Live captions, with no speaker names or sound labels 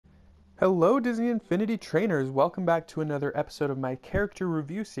Hello Disney Infinity trainers, welcome back to another episode of my character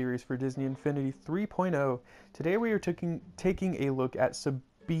review series for Disney Infinity 3.0. Today we are taking a look at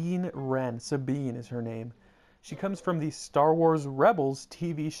Sabine Wren. Sabine is her name. She comes from the Star Wars Rebels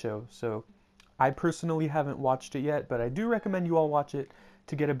TV show, so I personally haven't watched it yet, but I do recommend you all watch it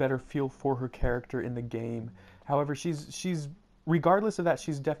to get a better feel for her character in the game. However, she's regardless of that,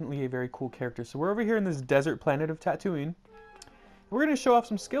 she's definitely a very cool character. So we're over here in this desert planet of Tatooine. We're going to show off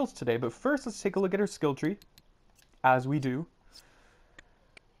some skills today, but first let's take a look at her skill tree, as we do.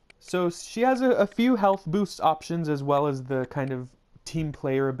 So she has a few health boost options as well as the kind of team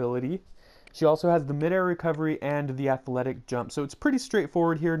player ability. She also has the mid-air recovery and the athletic jump. So it's pretty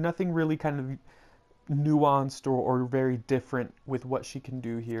straightforward here, nothing really kind of nuanced or very different with what she can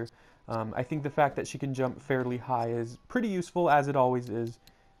do here. I think the fact that she can jump fairly high is pretty useful, as it always is.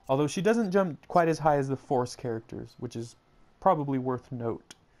 Although she doesn't jump quite as high as the Force characters, which is probably worth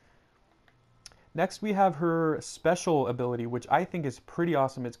note. Next we have her special ability, which I think is pretty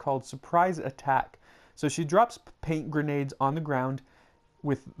awesome. It's called Surprise Attack. So she drops paint grenades on the ground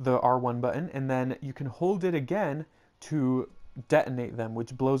with the R1 button, and then you can hold it again to detonate them,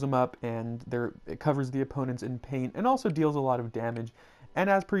 which blows them up, and it covers the opponents in paint and also deals a lot of damage.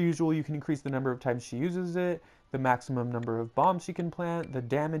 And as per usual, you can increase the number of times she uses it, the maximum number of bombs she can plant, the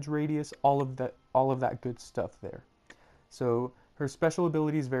damage radius, all of that good stuff there. So her special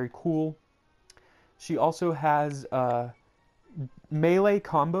ability is very cool. She also has melee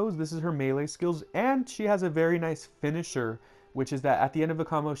combos. This is her melee skills. And she has a very nice finisher, which is that at the end of a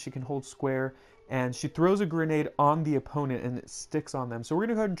combo, she can hold square and she throws a grenade on the opponent and it sticks on them. So we're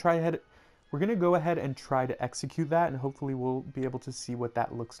going to go ahead and try to execute that, and hopefully we'll be able to see what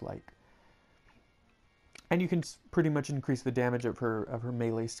that looks like. And you can pretty much increase the damage of her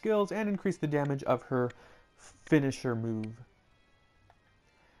melee skills and increase the damage of her finisher move.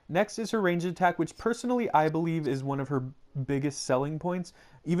 Next is her ranged attack, which personally I believe is one of her biggest selling points,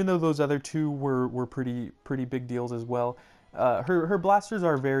 even though those other two were pretty big deals as well. Her blasters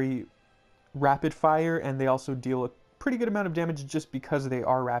are very rapid fire, and they also deal a pretty good amount of damage just because they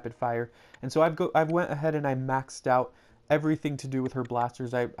are rapid fire. And so I've went ahead and I maxed out everything to do with her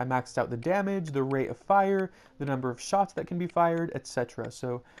blasters. I maxed out the damage, the rate of fire, the number of shots that can be fired, etc.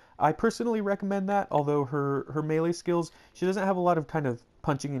 So I personally recommend that, although her melee skills, she doesn't have a lot of kind of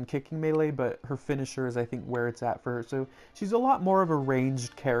punching and kicking melee, but her finisher is, I think, where it's at for her. So she's a lot more of a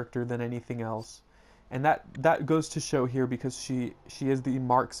ranged character than anything else. And that goes to show here because she is the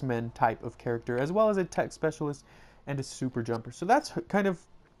marksman type of character, as well as a tech specialist and a super jumper. So that's kind of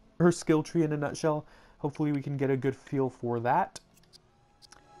her skill tree in a nutshell. Hopefully we can get a good feel for that.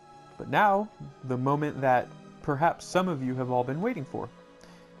 But now, the moment that perhaps some of you have all been waiting for.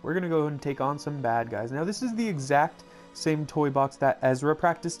 We're going to go and take on some bad guys. Now this is the exact same toy box that Ezra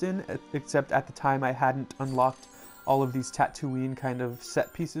practiced in, except at the time I hadn't unlocked all of these Tatooine kind of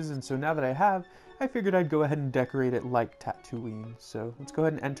set pieces, and so now that I have, I figured I'd go ahead and decorate it like Tatooine. So let's go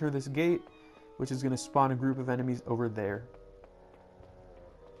ahead and enter this gate, which is going to spawn a group of enemies over there.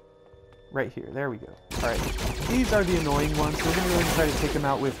 Right here, there we go. Alright, these are the annoying ones, so we're going to go ahead and try to take them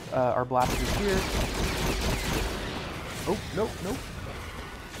out with our blasters here. Oh, nope.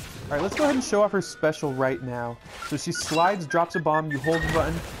 Alright, let's go ahead and show off her special right now. So she slides, drops a bomb, you hold the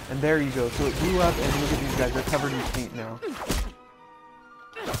button, and there you go. So it blew up, and look at these guys, they're covered in paint now.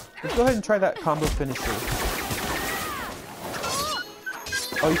 Let's go ahead and try that combo finisher.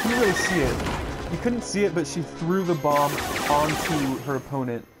 Oh, you can really see it. You couldn't see it, but she threw the bomb onto her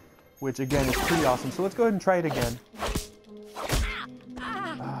opponent, which again is pretty awesome. So let's go ahead and try it again.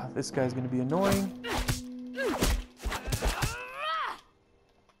 This guy's going to be annoying.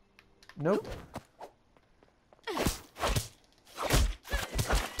 Nope.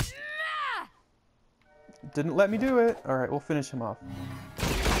 Didn't let me do it. Alright, we'll finish him off.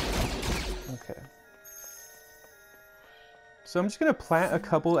 Okay. So I'm just going to plant a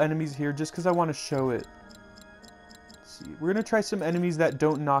couple enemies here just because I want to show it. Let's see. We're going to try some enemies that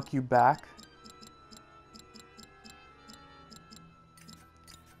don't knock you back.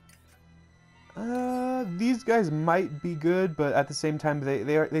 These guys might be good, but at the same time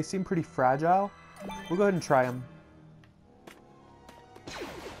they seem pretty fragile. We'll go ahead and try them.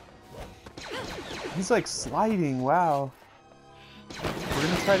 He's like sliding, wow. We're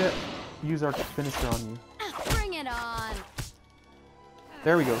gonna try to use our finisher on you. Bring it on.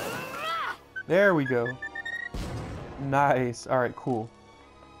 There we go. There we go. Nice. Alright, cool.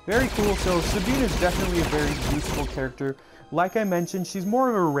 Very cool. So Sabine is definitely a very useful character. Like I mentioned, she's more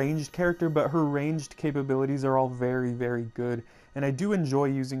of a ranged character, but her ranged capabilities are all very, very good. And I do enjoy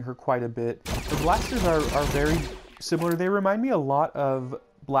using her quite a bit. The blasters are very similar. They remind me a lot of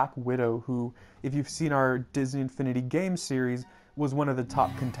Black Widow, who, if you've seen our Disney Infinity Games series, was one of the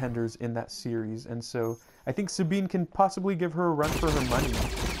top contenders in that series. And so I think Sabine can possibly give her a run for her money.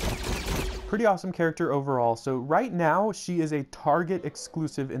 Pretty awesome character overall. So right now she is a Target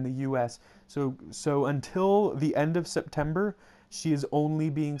exclusive in the US. So until the end of September, she is only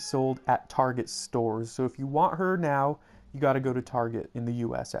being sold at Target stores. So if you want her now, you got to go to Target in the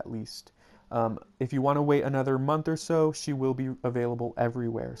US at least. If you want to wait another month or so, she will be available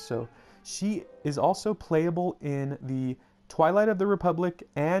everywhere. So she is also playable in the Twilight of the Republic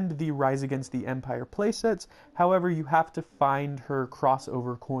and the Rise Against the Empire playsets. However, you have to find her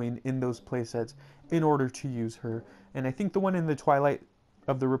crossover coin in those playsets in order to use her. And I think the one in the Twilight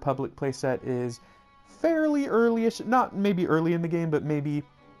of the Republic playset is fairly early-ish, not maybe early in the game, but maybe,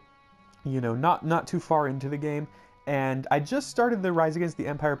 you know, not too far into the game. And I just started the Rise Against the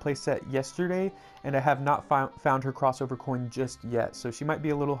Empire playset yesterday, and I have not found her crossover coin just yet. So she might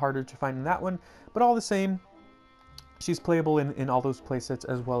be a little harder to find in that one, but all the same, she's playable in all those playsets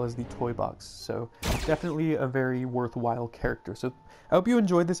as well as the toy box. So definitely a very worthwhile character. So I hope you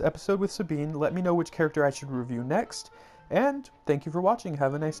enjoyed this episode with Sabine. Let me know which character I should review next. And thank you for watching.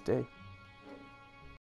 Have a nice day.